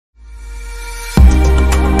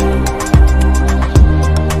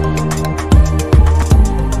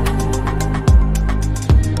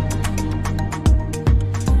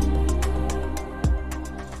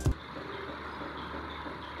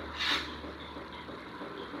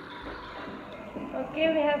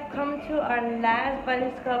Okay, we have come to our last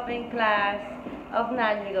body sculpting class of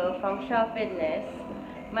Najigo from Shaw Fitness.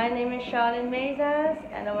 My name is Charlene Mazas,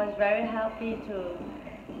 and I was very happy to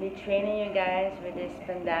be training you guys with this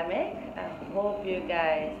pandemic. I hope you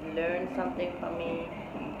guys learned something from me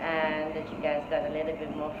and that you guys got a little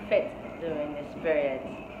bit more fit during this period.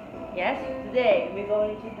 Yes, today we're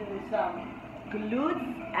going to do some glutes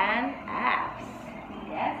and abs.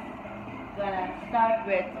 Yes, gonna start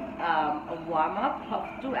with a warm-up of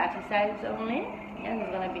 2 exercises only, and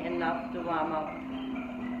it's gonna be enough to warm up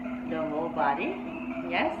the whole body.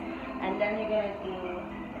 Yes, and then we're gonna do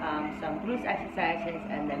some glutes exercises,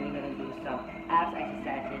 and then we're gonna do some abs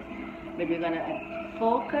exercises, but we're gonna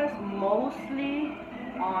focus mostly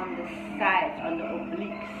on the sides, on the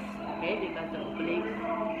obliques, okay, because the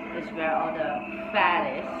obliques is where all the fat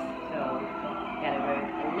is, so you gotta work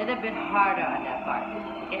a little bit harder on that part.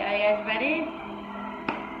 Okay, are you guys ready?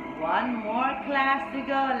 One more class to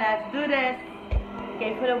go. Let's do this.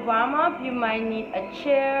 Okay, for the warm-up, you might need a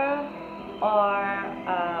chair or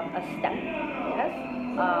a step. Yes.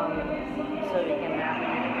 So we can have a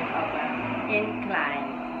little bit of an incline.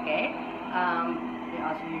 Okay. You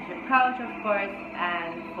also use your couch, of course.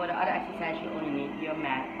 And for the other exercise, you only need your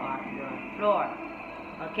mat or your floor.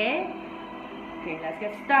 Okay. Okay, let's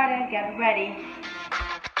get started. Get ready.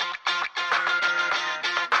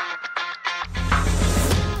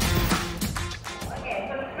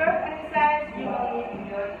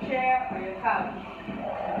 Couch.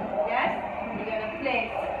 Yes? You're going to place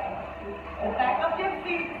the back of your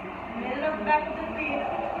feet, middle of the back of the feet,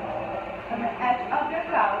 on the edge of your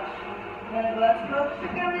couch. You're going to go as close as you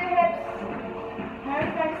can with your hips.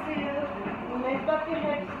 Hands next to you. Lift up your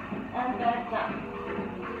hips and back down.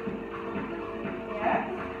 Yes?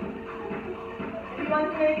 If you want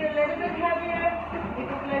to make it a little bit heavier, you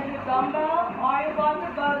can place your dumbbell or your water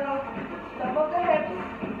bottle, top of the hips,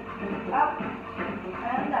 up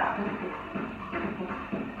and down.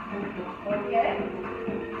 Okay?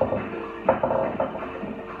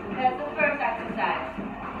 That's the first exercise.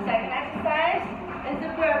 Second exercise is the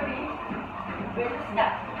burpee with a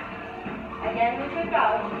step. Again with your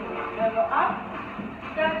couch. You'll go up,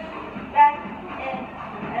 touch, back, in,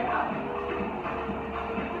 and up.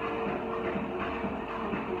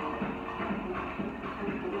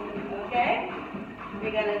 Okay?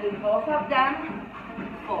 We're going to do both of them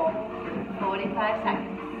for 45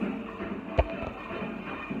 seconds.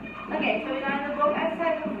 Okay, so we're going to do both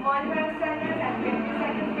exercises for 45 seconds and 50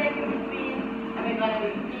 seconds break in between. And we're going to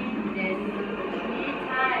repeat this 3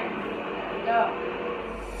 times. Go.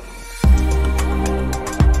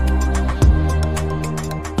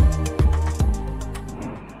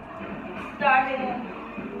 Starting in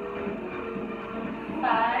 5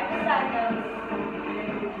 seconds.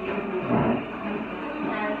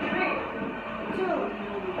 And 3, 2,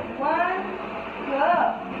 1, go.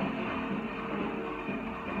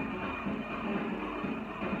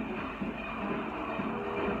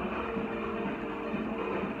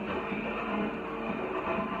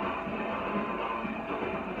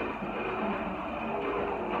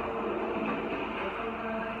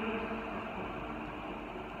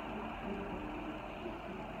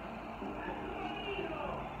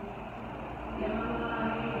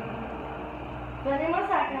 More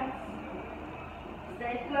seconds.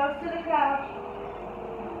 Stay close to the couch.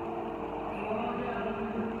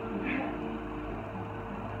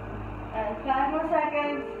 And 5 more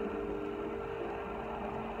seconds.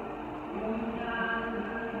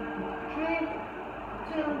 3,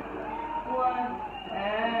 2, 1,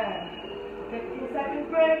 and 15 seconds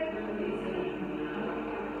break.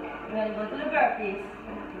 We're going to go to the burpees.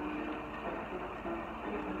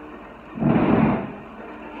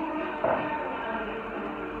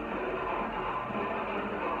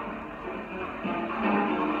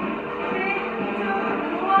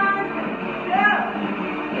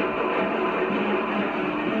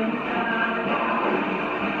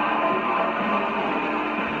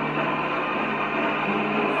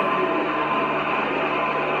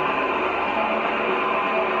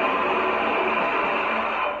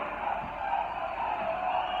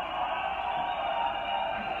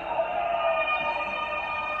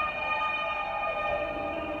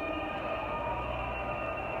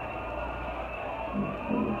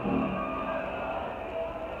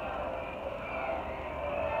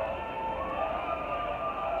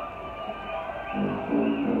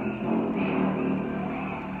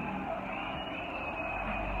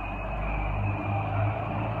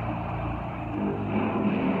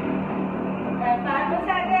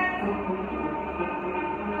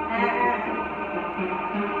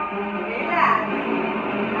 Relax.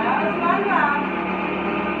 That was one round.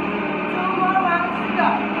 2 more rounds.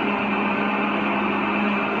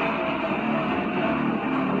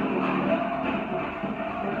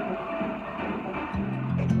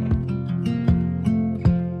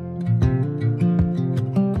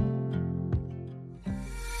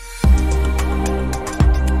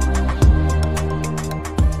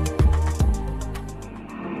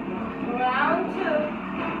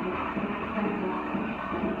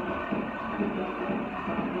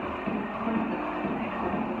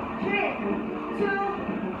 2,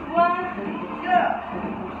 1, go.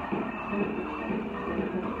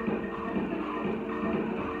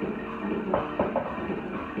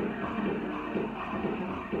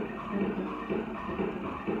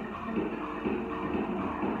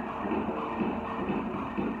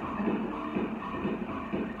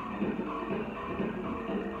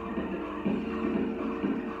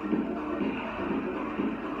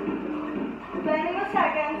 20 more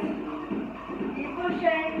seconds. Keep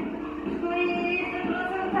pushing. Squeeze the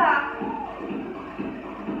glutes on top.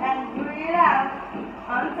 And breathe out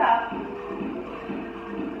on top.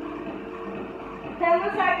 10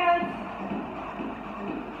 more seconds.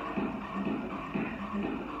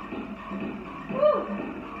 Woo.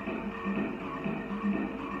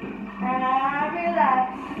 And relax.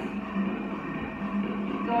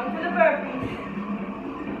 Going to the burpees.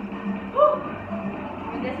 Woo.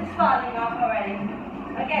 This is falling off already.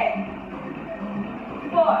 Okay.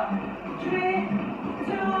 4, 3,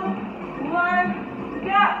 2, 1,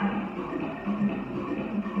 go.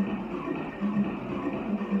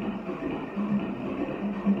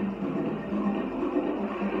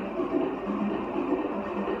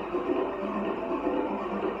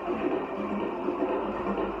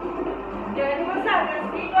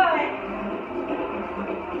 Keep going.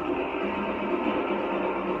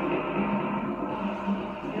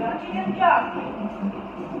 You can jump.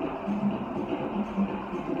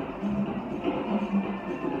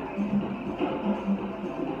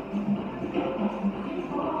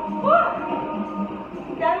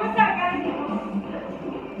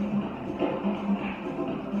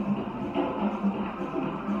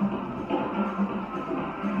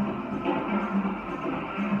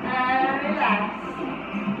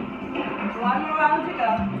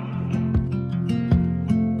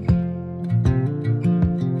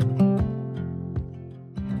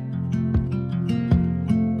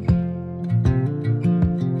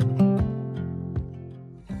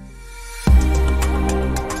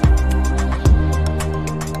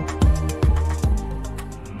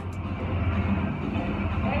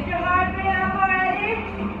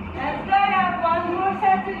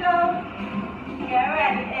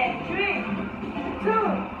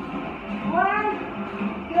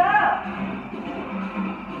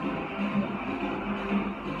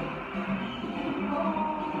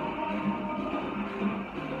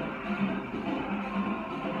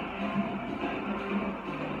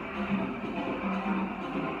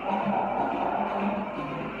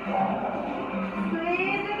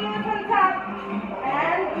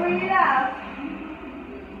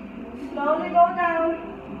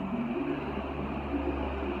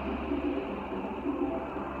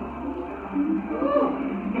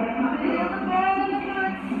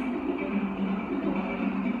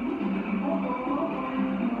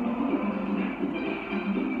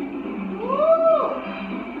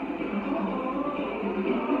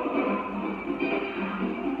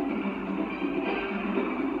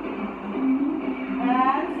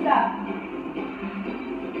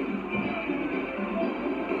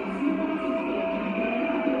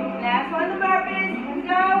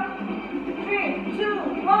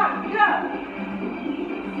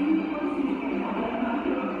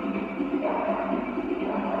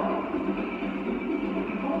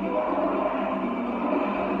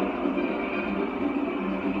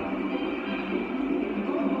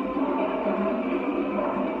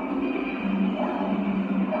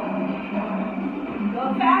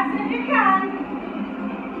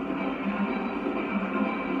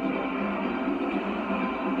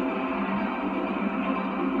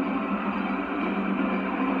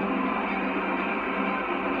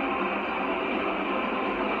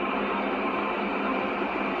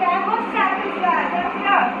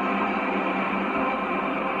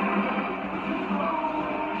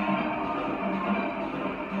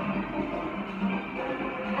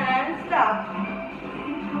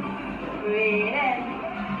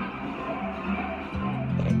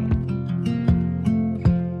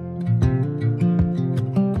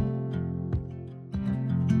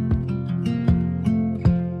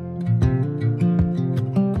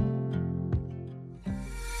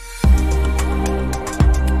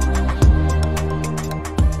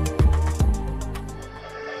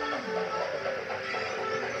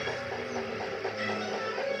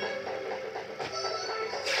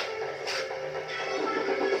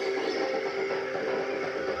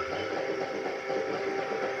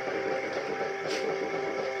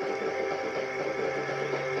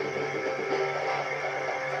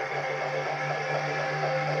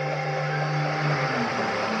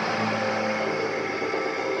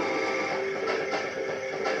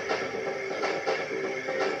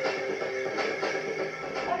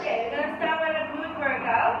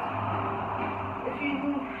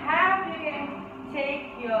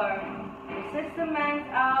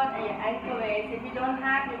 ankle weights. If you don't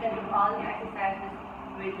have, you can do all the exercises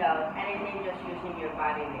without anything, just using your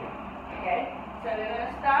body weight. Okay? So we're going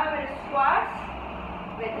to start with squats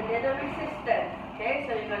with a little resistance. Okay?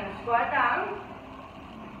 So you're going to squat down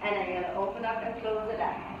and then you're going to open up and close the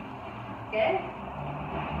leg. Okay?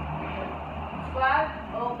 Squat,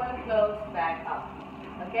 open, close, back up.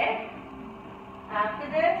 Okay? After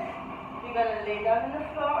this, you're going to lay down on the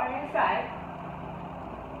floor on your side.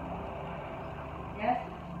 Yes?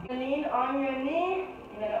 You lean on your knee,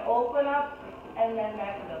 you're going to open up and then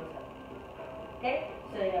back close up. Okay?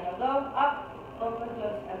 So you're going to go up, open,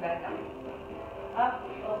 close, and back up. Up,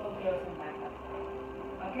 open, close, and back up.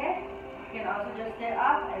 Okay? You can also just stay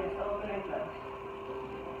up and just open and close.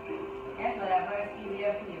 Yes? Whatever is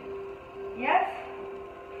easier for you. Yes?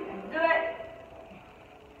 Let's do it.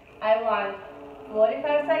 I want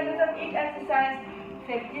 45 seconds of each exercise,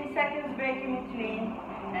 15 seconds break in between,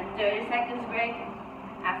 and 30 seconds break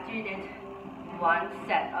after you did one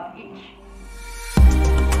set of each.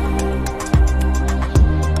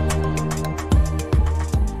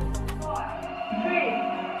 4, 3,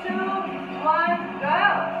 2, 1,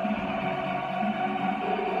 go!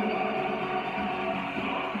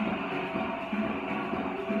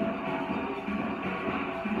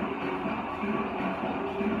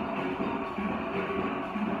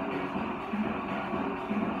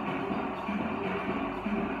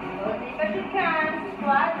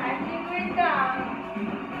 Squat 90 degrees down.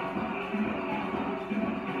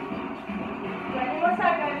 20 more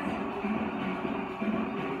seconds.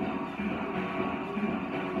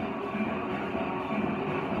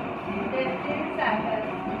 15 seconds.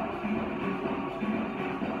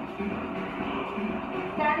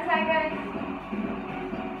 10 seconds.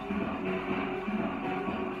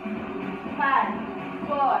 5,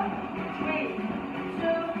 4, 3, 2,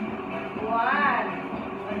 1.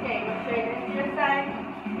 Okay, go straight into your side.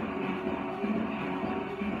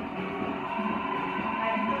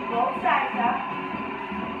 And put both sides up.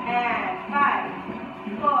 And 5,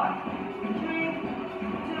 4, 3,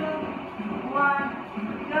 2, 1,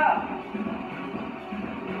 go.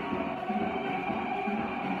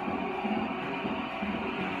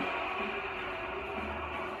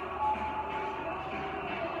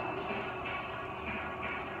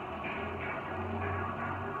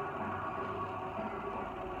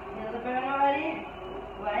 Burn already?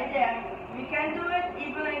 Right there. We can do it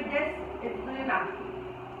even like this, it's good enough.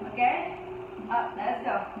 Okay? Up, let's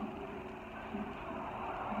go.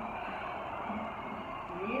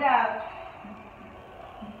 Breathe out.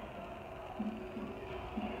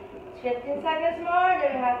 15 seconds more, then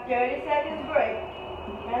we have 30 seconds break.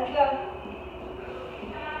 Let's go.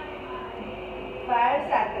 5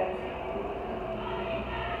 seconds.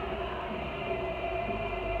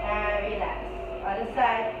 And relax. Other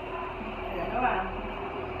side. Turn around.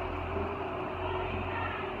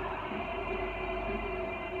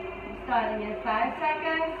 Starting in 5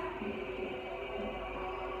 seconds.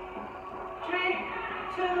 3,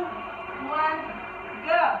 2, 1,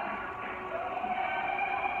 go.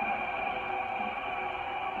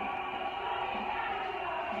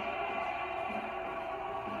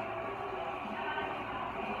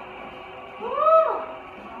 Woo!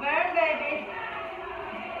 Burn, baby.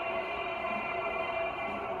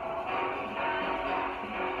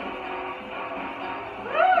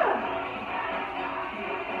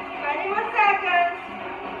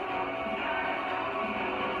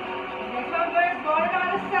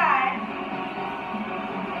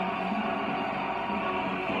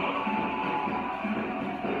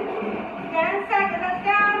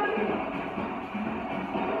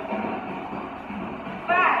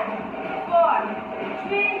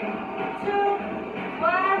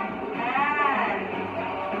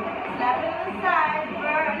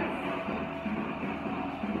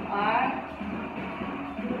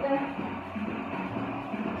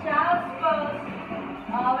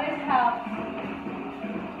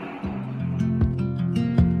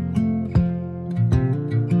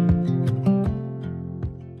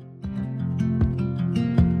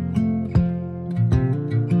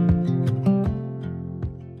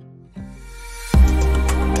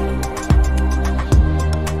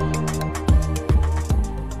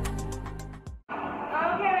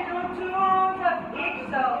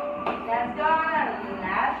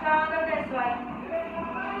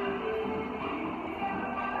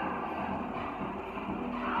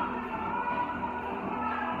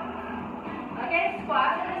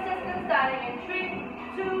 Squats and resistance starting in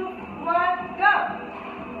 3, 2, 1, go!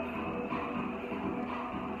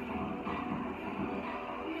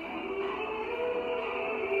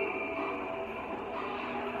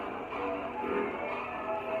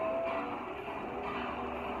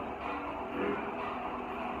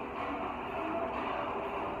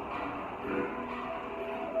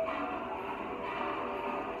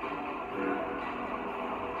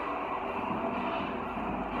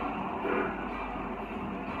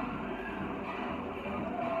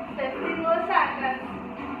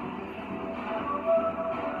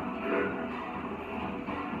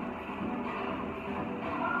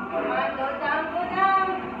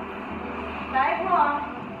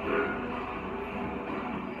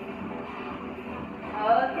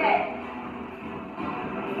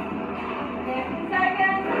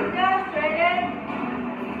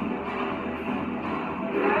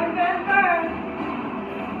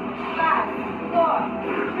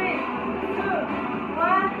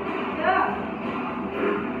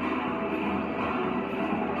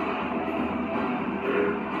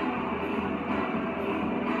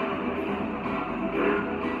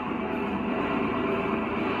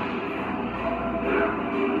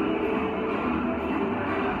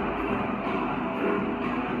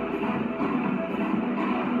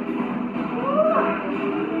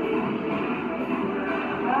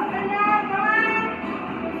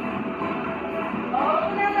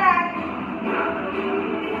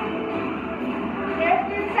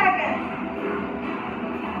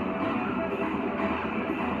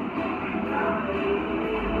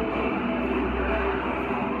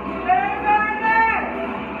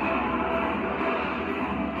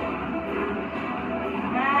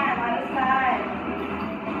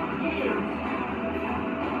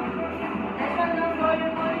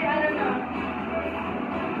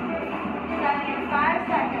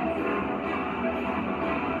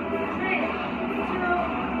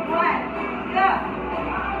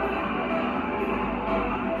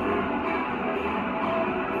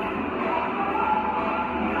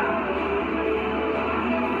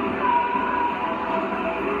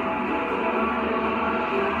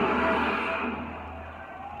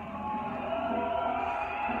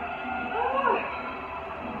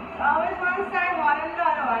 always one side more than the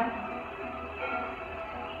other one.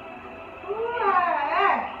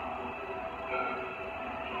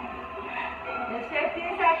 Just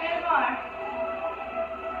 15 seconds more.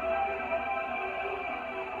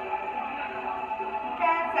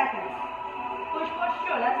 10 seconds. Push, push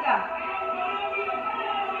through. Let's go.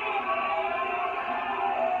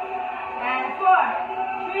 And 4,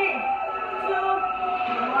 3, 2,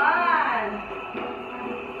 1.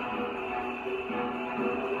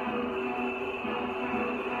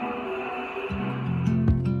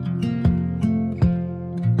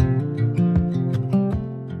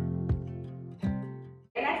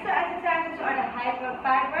 The next two exercises are the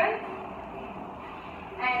hyperfibrant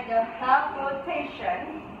and the half rotation.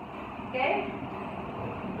 Okay?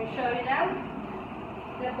 Let me show you them.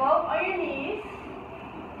 They're both on your knees.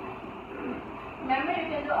 Remember, you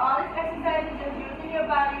can do all these exercises just using your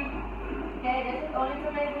body. Okay, this is only to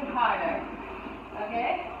make it harder.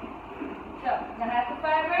 Okay? So, the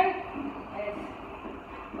hyperfibrant is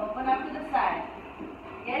open up to the side.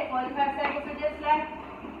 Okay, 45 seconds with this leg,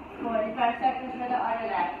 45 seconds with the other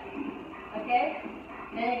leg. Okay?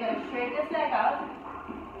 Then you're going to straighten this leg out.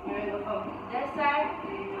 You're going to go from this side,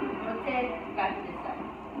 rotate, back to this side.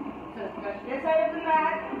 So, touch this side of the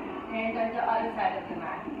mat, and touch the other side of the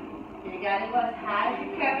mat. You got to go as high as you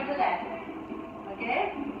can with the leg.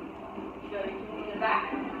 Okay? Show you to the back.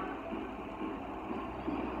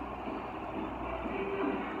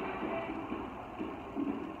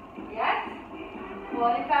 Yes?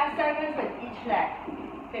 45 seconds with each leg.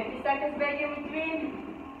 50 seconds break in between.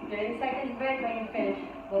 30 seconds break when you finish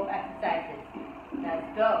both exercises.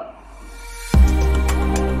 Let's go.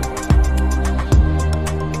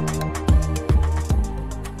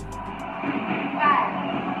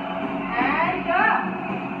 5. And go.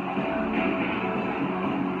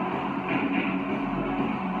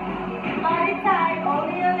 Body tight,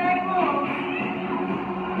 only your leg moves.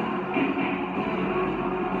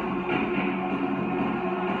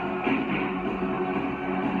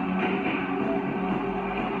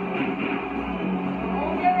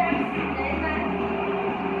 Move your legs, stay back.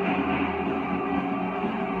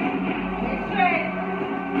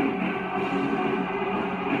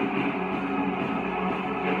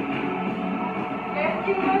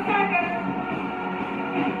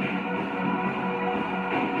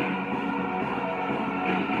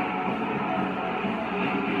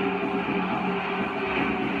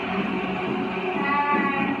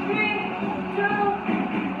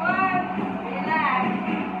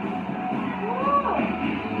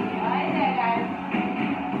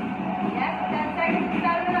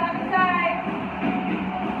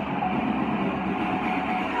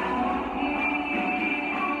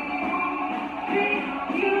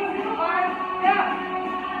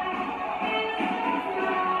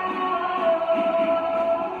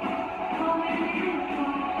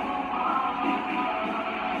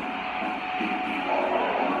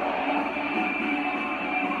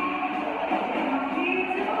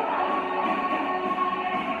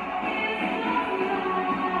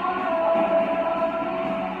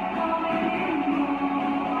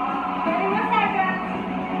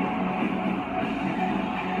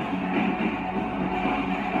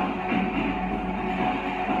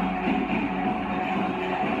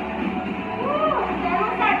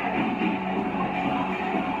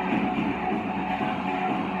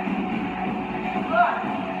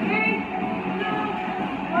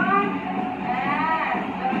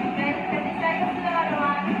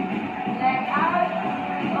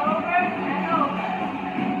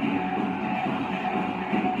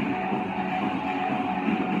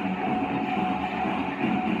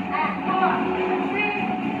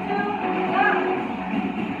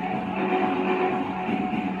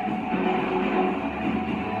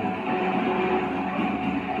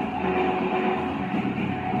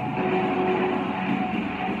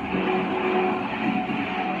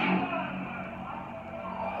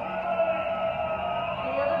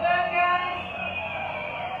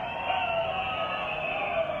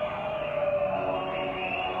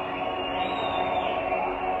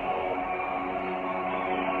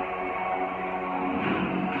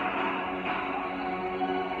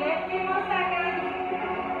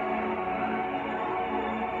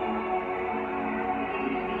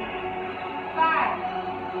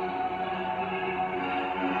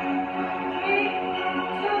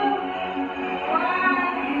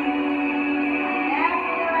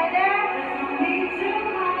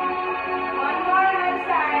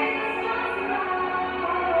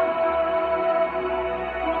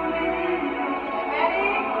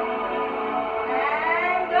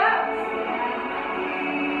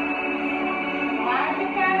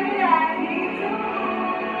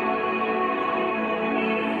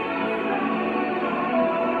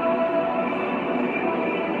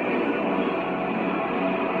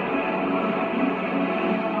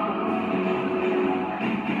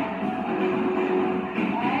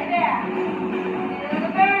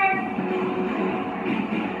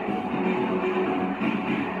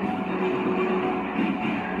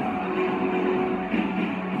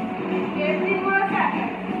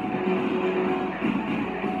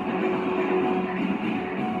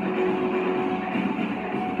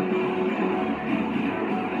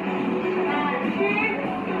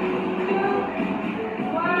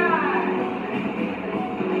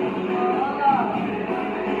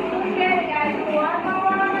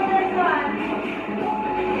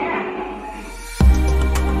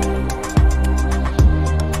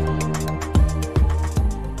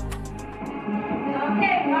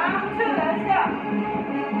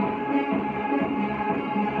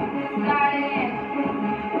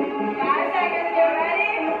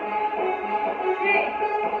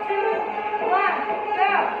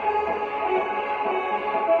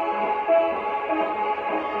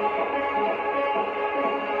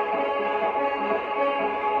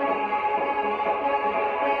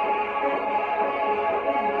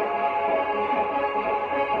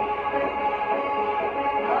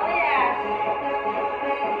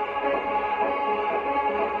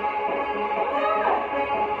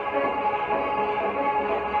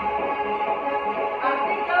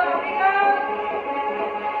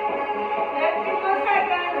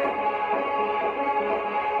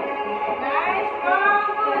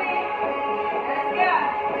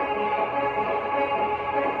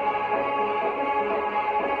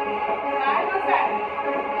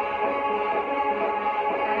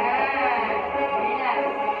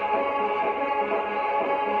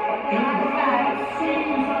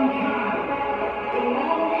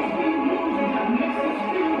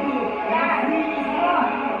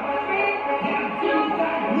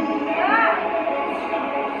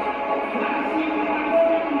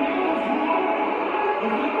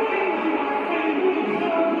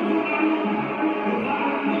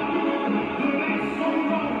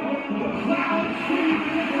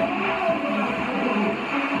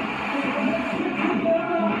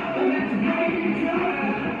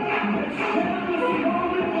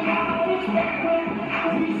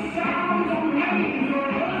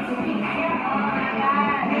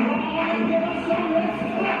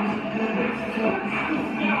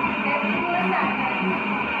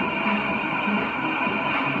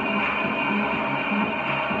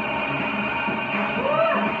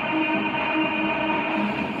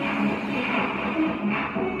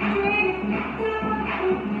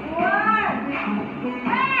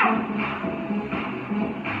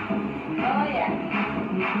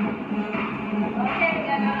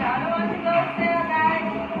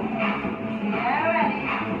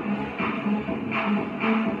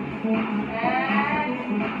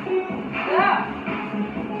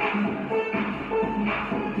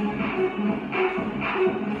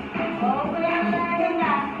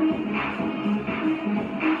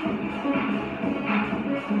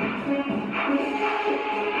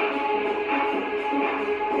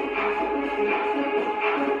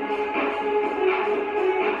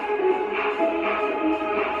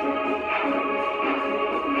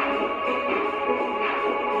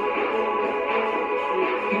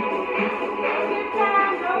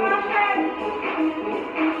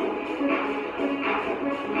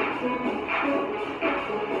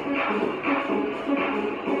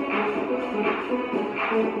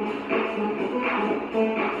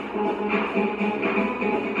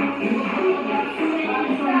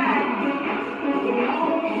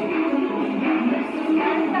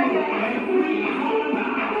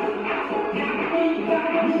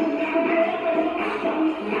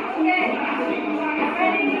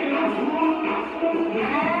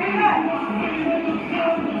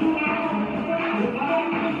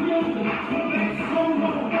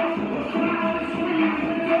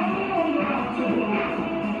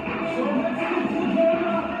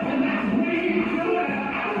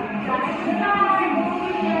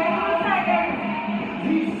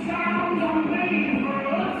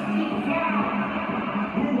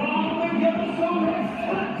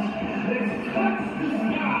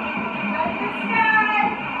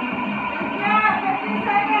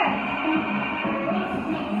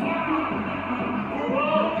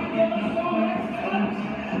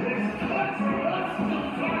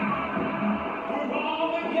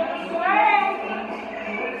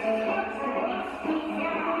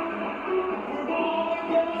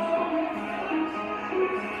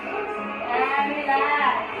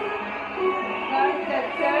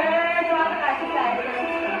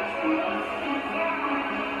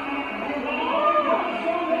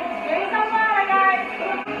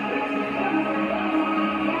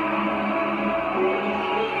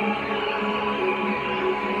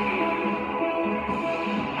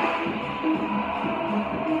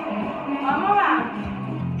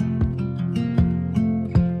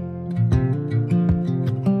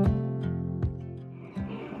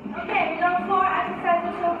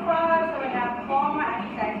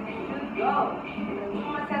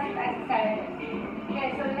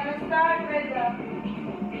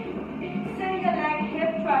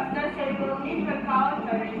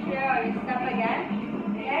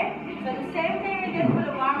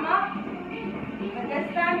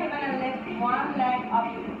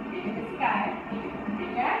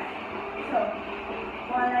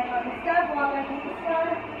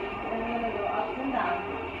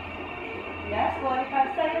 Yes,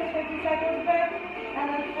 45 seconds, 50 seconds break, and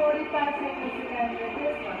then 45 seconds again with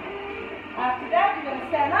this one. After that, you're going to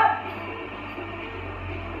stand up.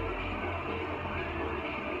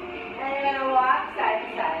 And you're going to walk side to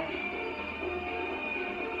side.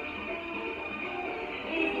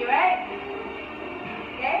 Easy, right?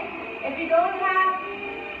 Okay? If you don't have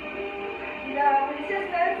the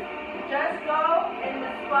resistance, just go in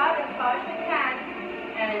the squat as far as you can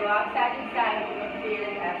and walk side to side. You will feel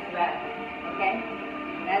it as well. Okay?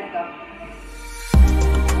 Let's go.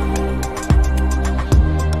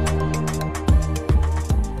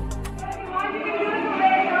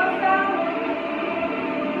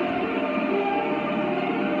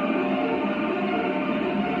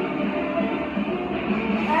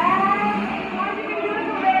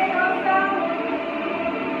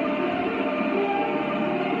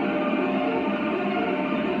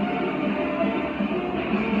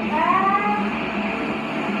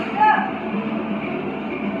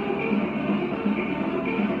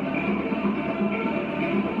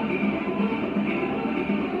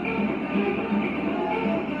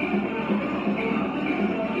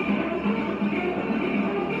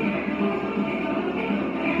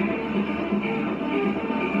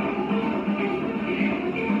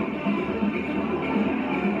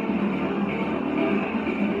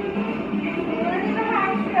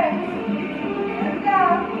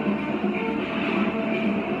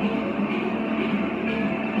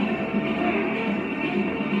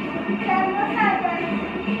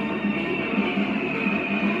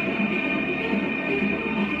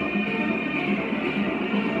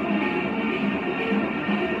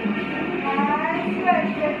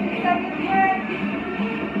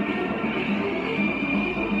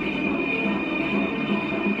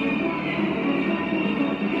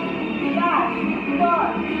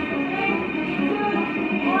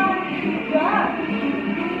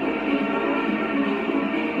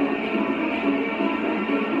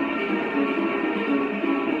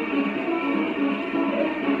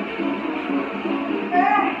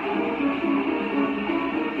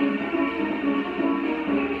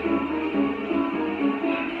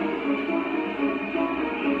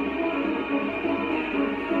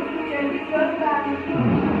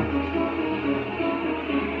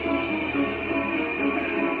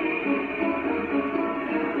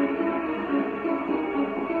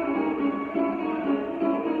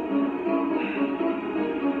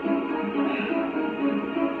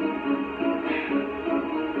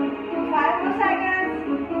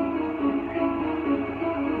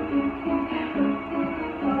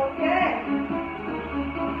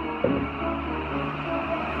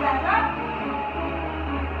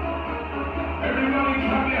 Everybody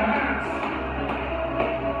clap your hands.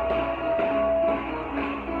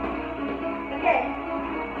 Okay.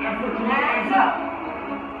 Africa, rise up.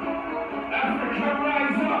 Africa,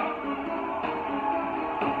 rise up.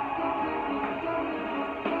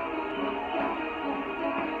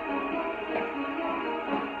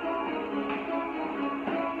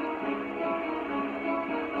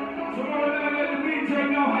 Somebody let the DJ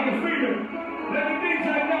know how you feeling. Let the DJ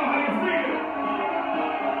know how you feeling.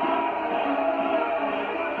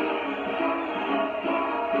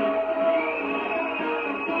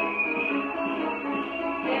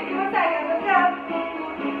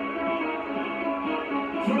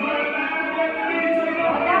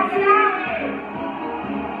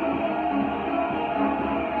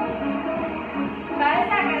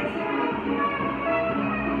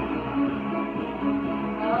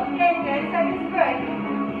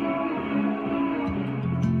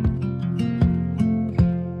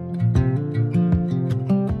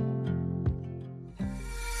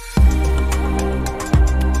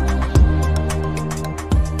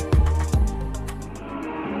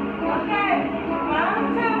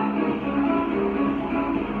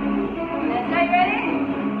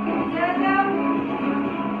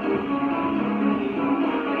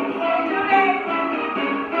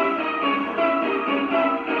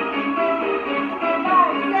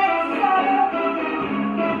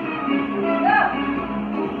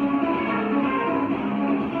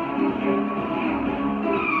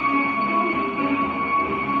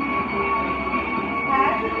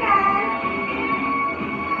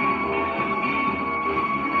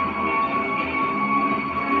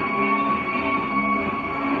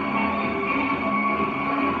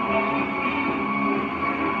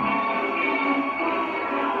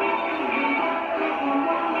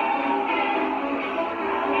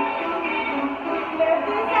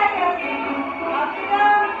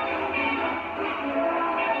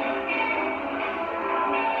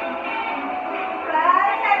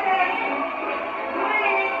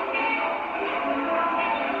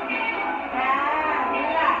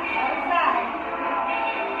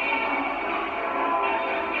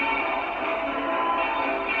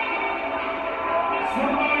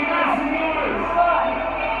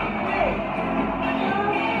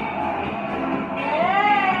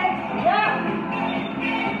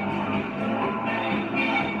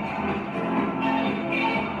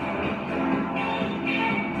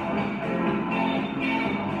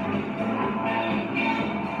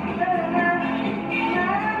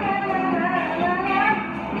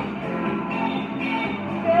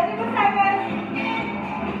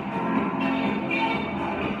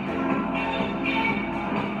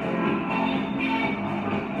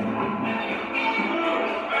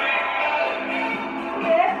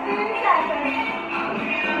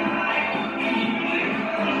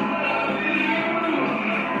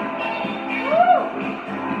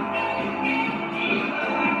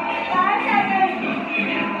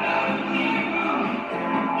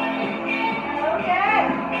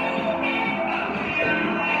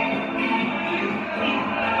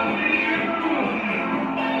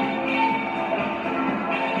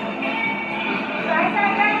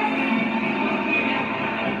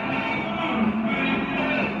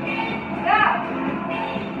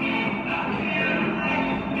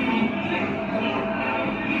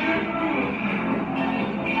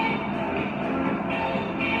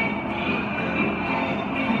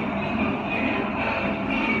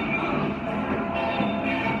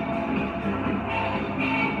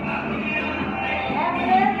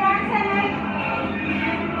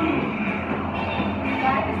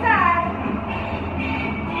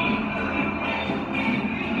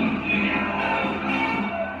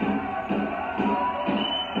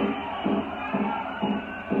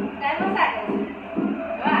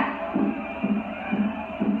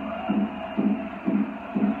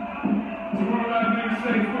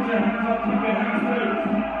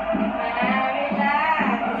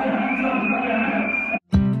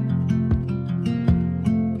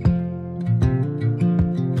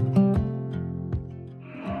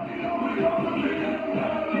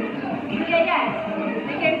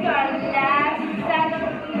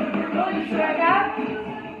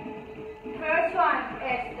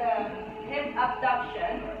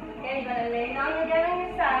 Abduction. Okay, you're gonna lay down again on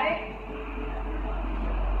your side.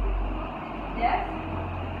 Yes.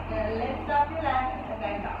 Then lift up your leg and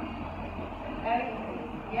back down. Very easy.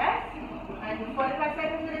 Yes. And 45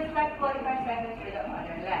 seconds with this leg, 45 seconds with the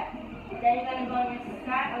other leg. Then you're gonna go on your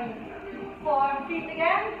side on your 4 feet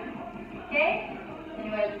again. Okay. And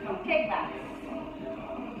you're gonna do some kickbacks.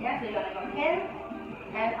 Yes. So you're gonna go in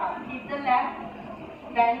and up. Keep the left.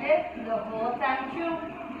 Bend it the whole time through.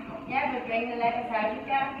 Yeah, but bring the leg as high as you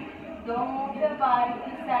can. Don't move your body to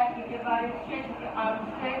the side. Keep your body straight, keep your arms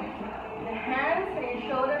straight. The hands and your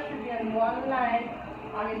shoulders should be on one line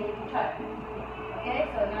underneath each other. Okay,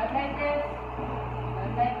 so not like this,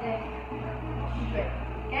 not like this, straight.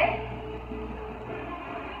 Okay?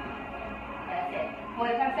 That's it.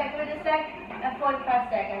 45 seconds with this leg, and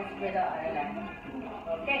 45 seconds with the other leg.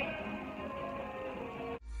 Okay?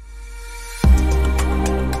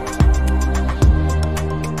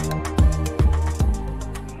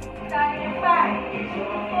 Starting in 5,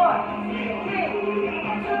 4, 3,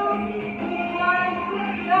 2, 1,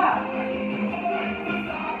 go!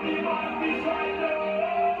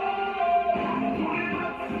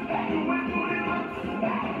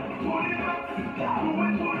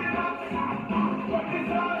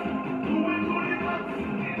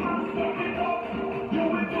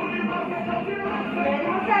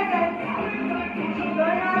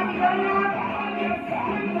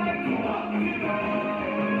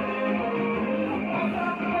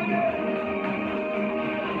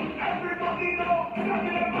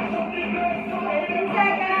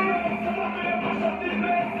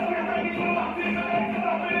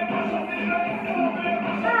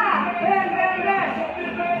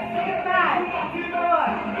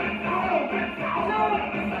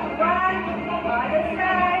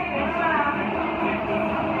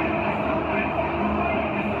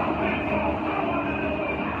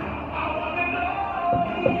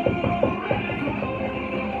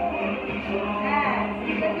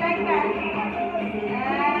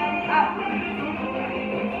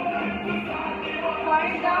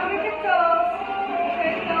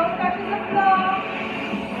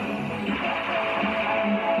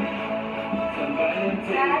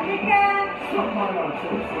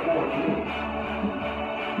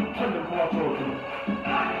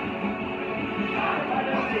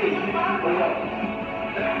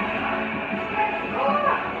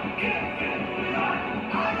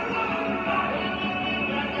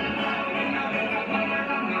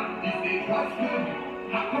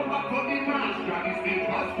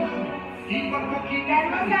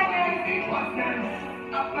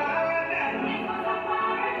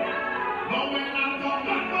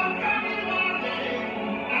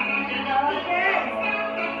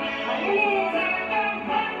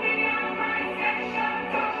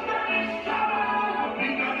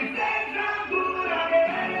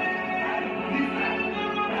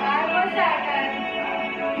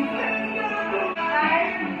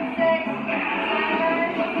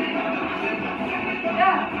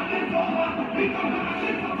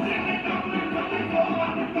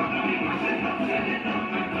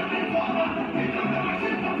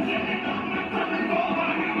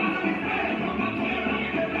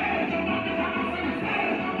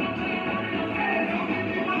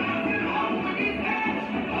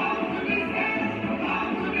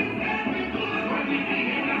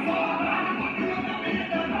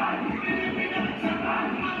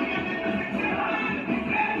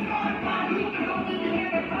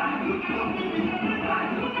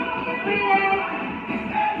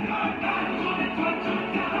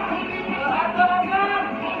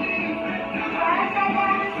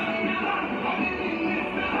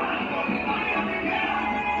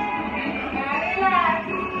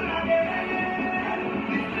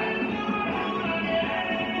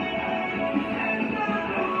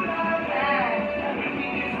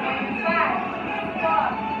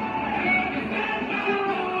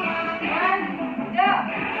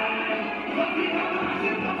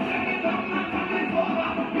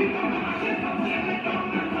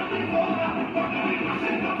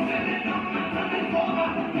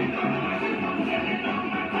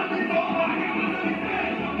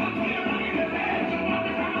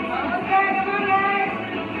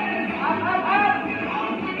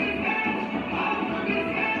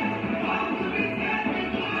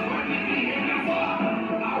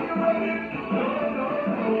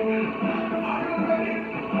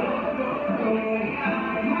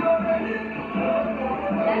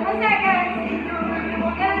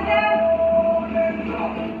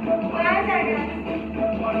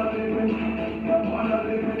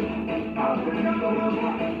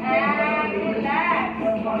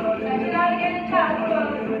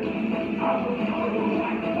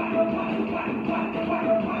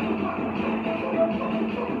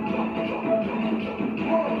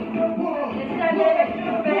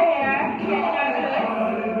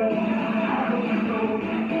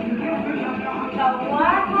 So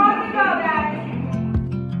one more to go, guys.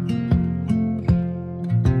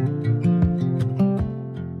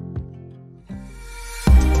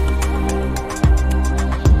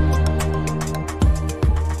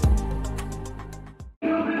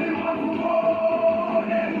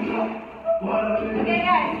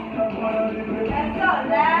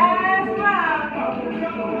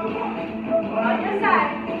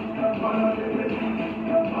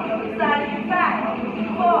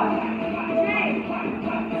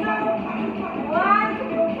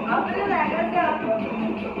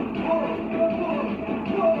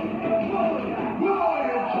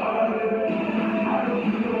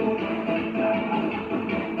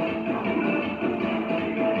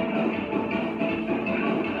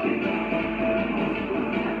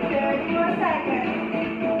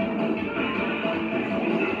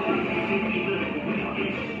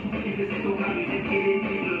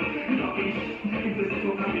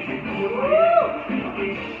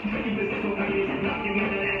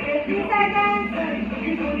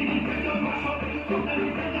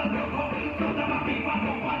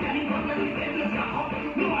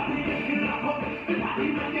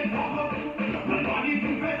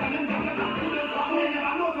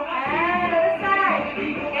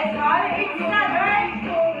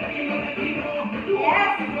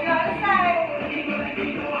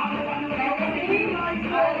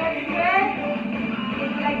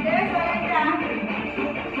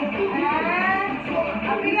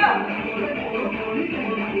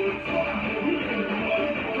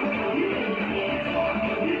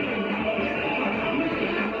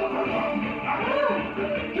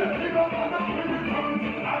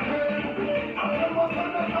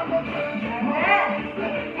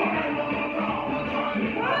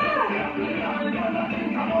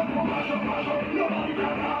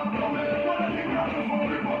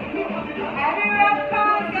 Every rep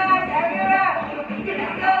counts, guys. Every rep.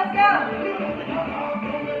 Let's go.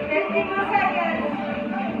 50 more seconds.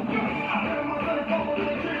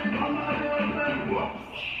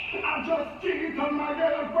 I just cheated on my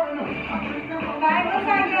girlfriend. 5 more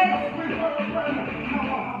seconds.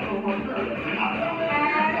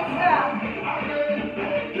 And stop.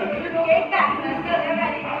 Take back. Let's go. Get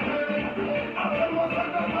ready.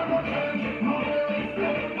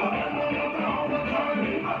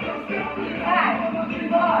 5,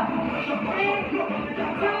 4, 3, 2,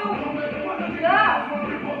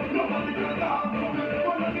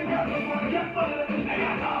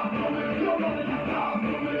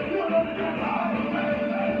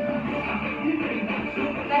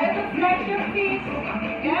 Let us flex your feet.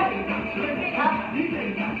 Yeah? Your feet up.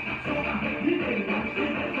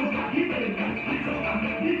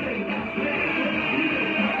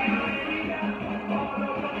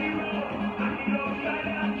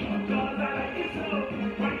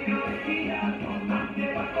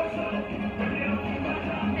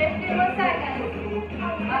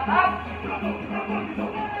 Up.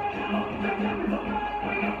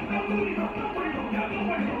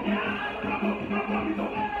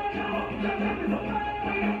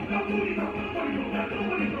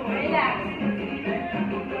 Relax.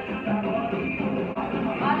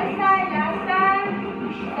 On the side, last time.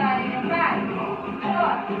 Starting in 5,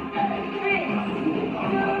 4, 3,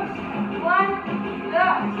 2, 1, go.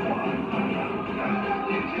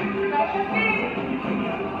 Touch your feet.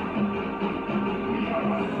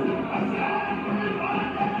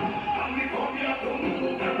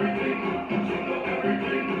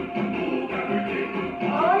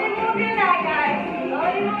 Only move your leg, guys.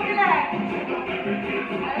 Only move your leg.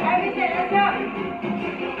 Everything, let's go.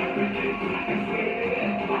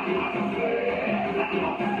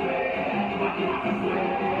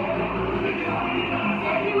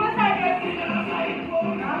 50 more seconds.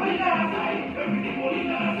 Now we go.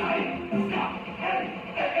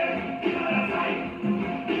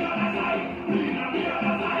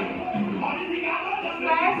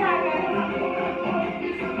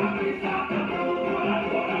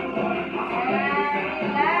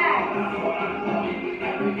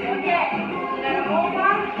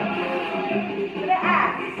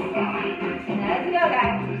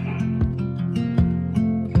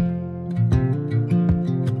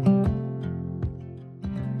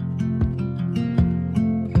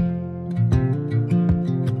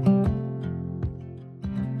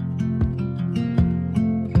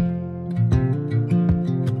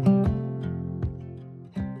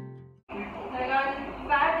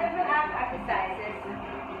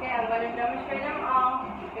 Demonstrate them all.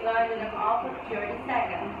 We're going to do them all for 30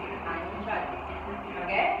 seconds behind each other.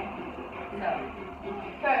 Okay? So,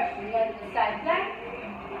 first we're going to do the side plank.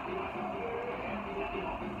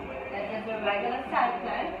 That's just a regular side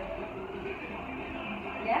plank.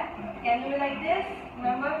 Yeah? You can do it like this.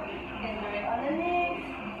 Remember? You can do it on the knees.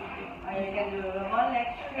 Or you can do it with one leg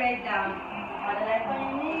straight down. Other leg on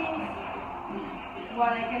your knees.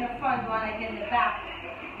 One leg in the front, one leg in the back.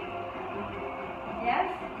 Yes?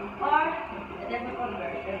 Or a difficult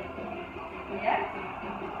version. Yes?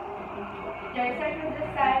 30 seconds this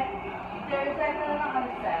side, 30 seconds on the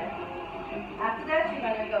other side. After that, you're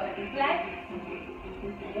going to go into plank.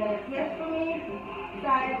 You're going to twist for me,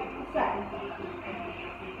 side to side.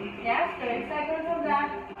 Yes? 30 seconds of that.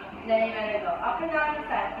 Then you're going to go up and down the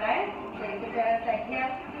side, right? So you put your hands like here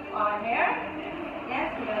or here.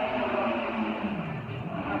 Yes? You're going to go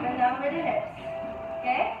up and down with the hips.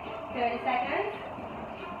 Okay? 30 seconds.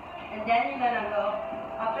 And then you're going to go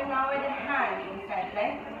up and down with the hands inside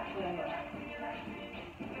plank.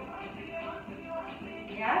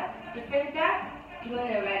 Yeah? To finish that, do a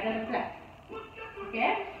regular plank.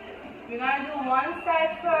 Okay? We're going to do one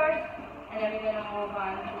side first, and then we're going to move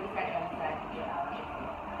on to the second side.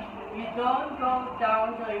 You don't go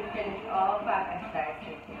down until you finish all 5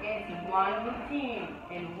 exercises. Okay? It's one routine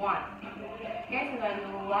in one. Okay? So we're going to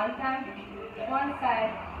do one time, one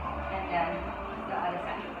side, and then the other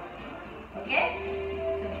side. Okay?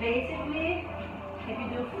 So basically, if you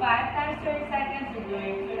do 5 times 30 seconds, you're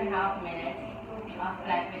doing 2.5 minutes of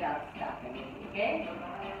plank without stopping. Okay?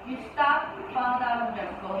 You stop, fall down,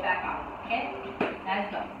 just go back up. Okay? Let's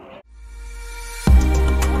go.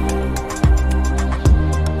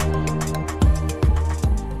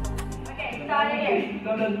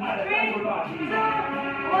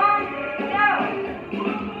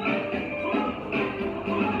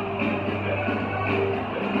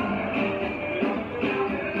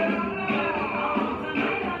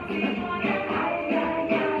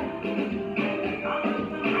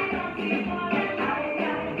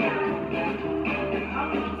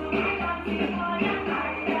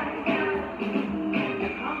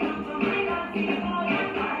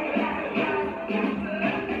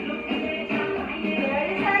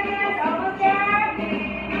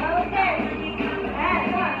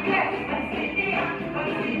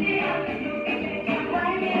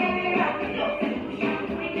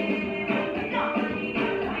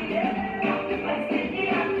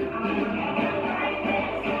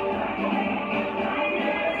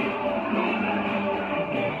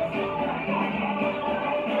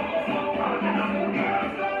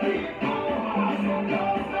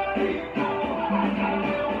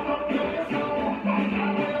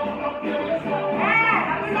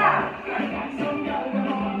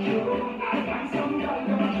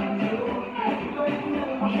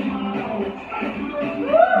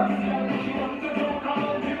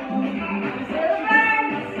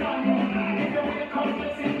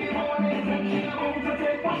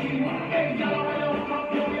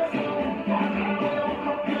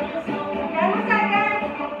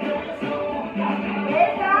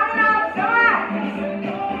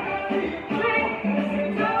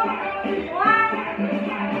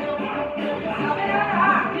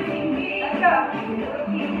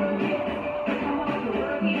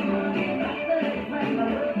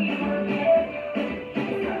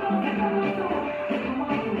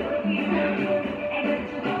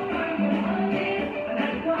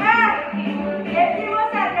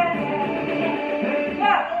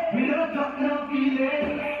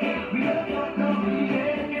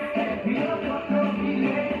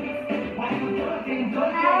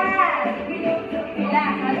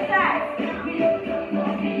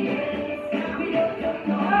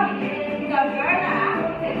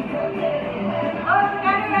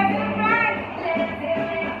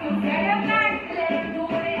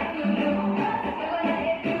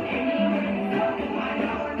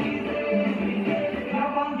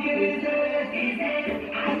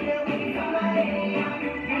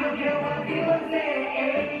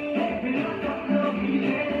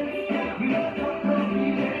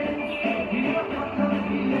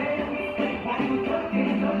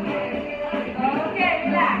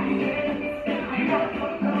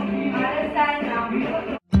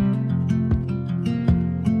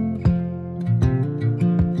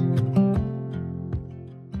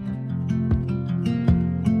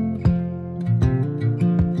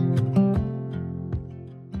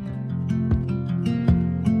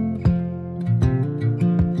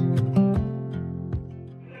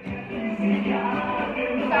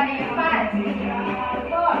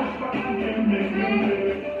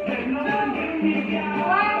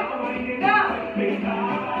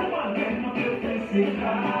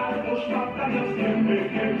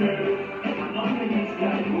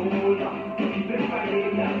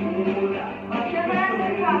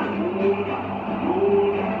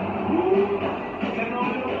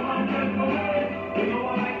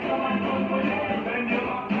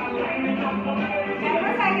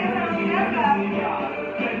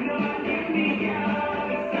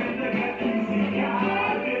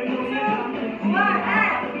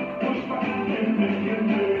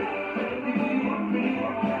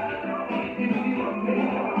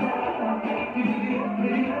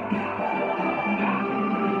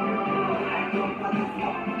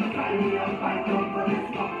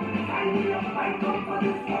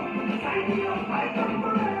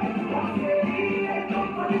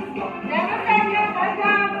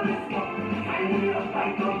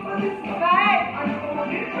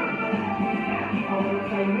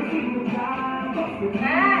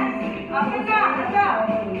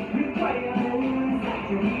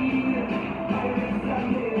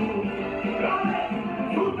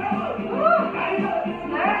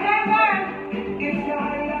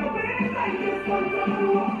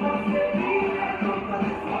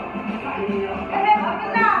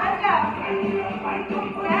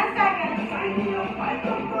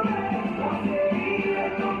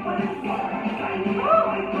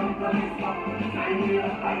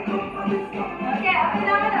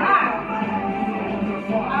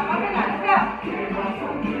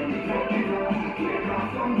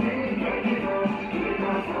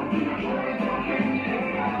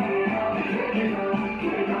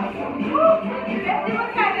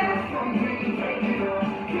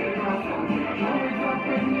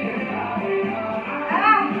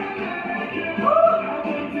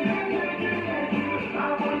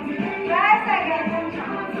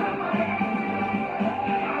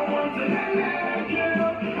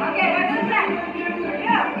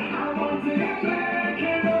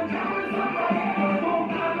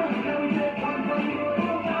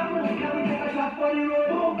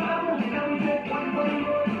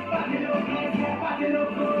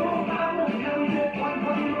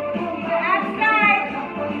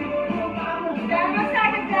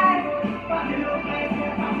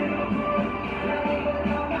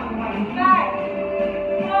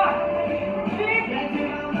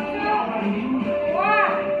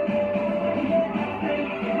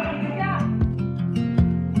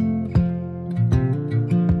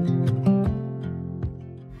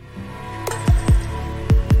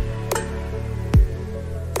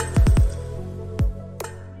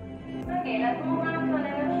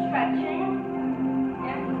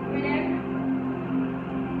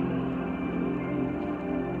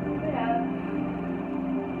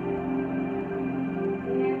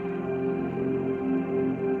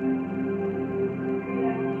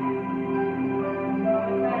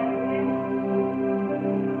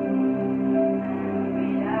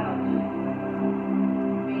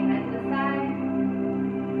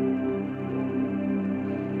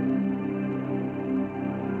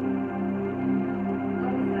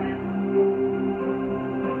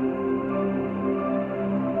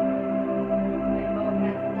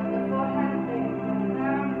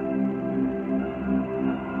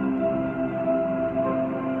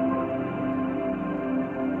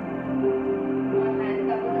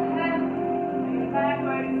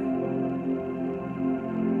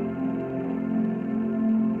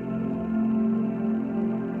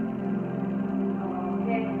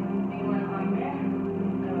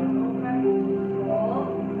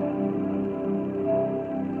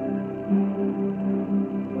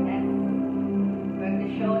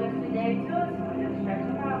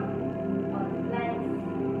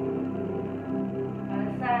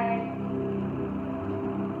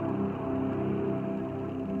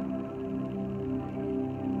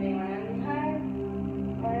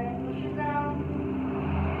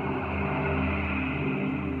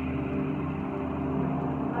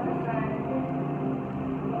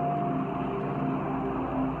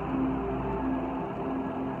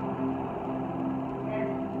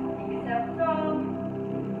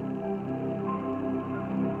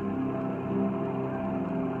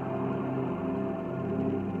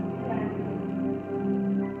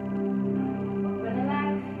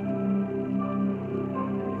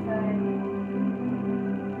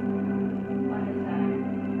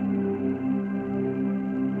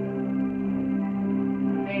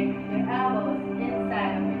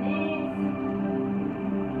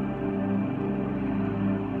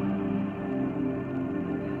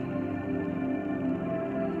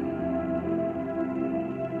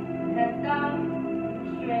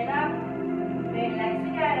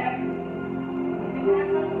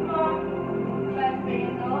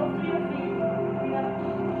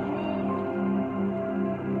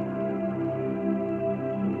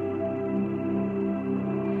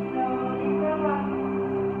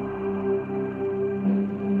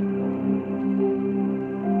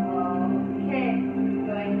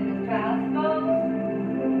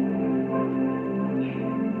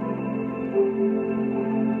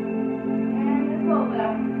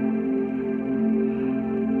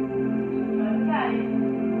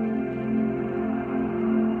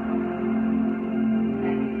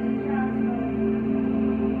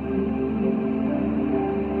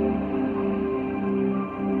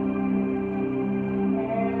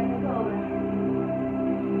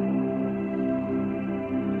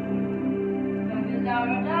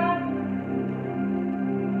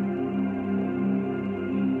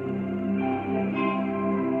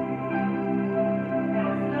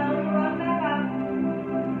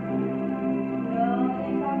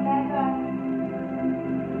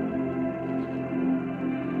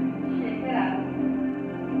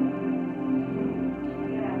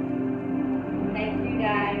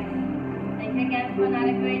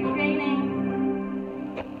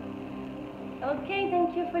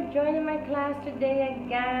 for joining my class today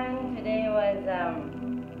again. Today was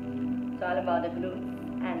it's all about the glutes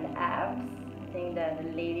and the abs. I think that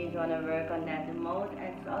the ladies want to work on that the most,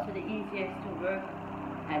 and it's also the easiest to work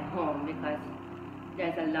at home because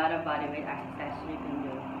there's a lot of bodyweight exercises you can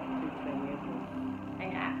do to train your glutes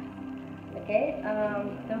and abs. Okay,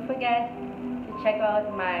 don't forget to check out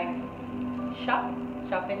my shop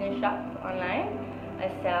in the shop online. I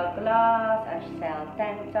sell gloves, I sell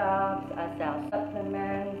tank tops, I sell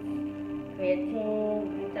supplements,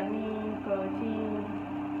 creatine, vitamin, protein,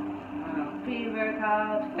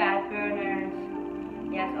 pre-workouts, fat burners,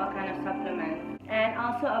 yes, all kind of supplements. And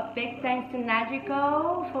also a big thanks to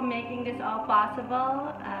Nagico for making this all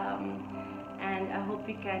possible. And I hope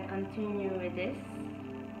we can continue with this.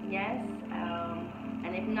 Yes,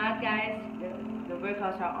 and if not, guys, the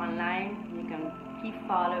workouts are online. You can keep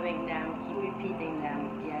following them, keep repeating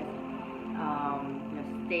them. Yes, just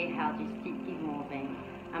stay healthy, keep moving.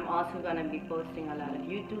 I'm also gonna be posting a lot of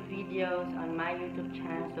YouTube videos on my YouTube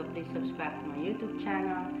channel, so please subscribe to my YouTube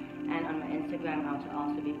channel. And on my Instagram, I'll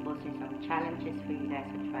also be posting some challenges for you guys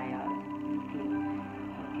to try out.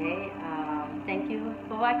 Okay, thank you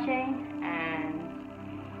for watching, and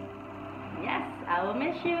yes, I will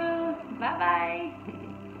miss you. Bye bye.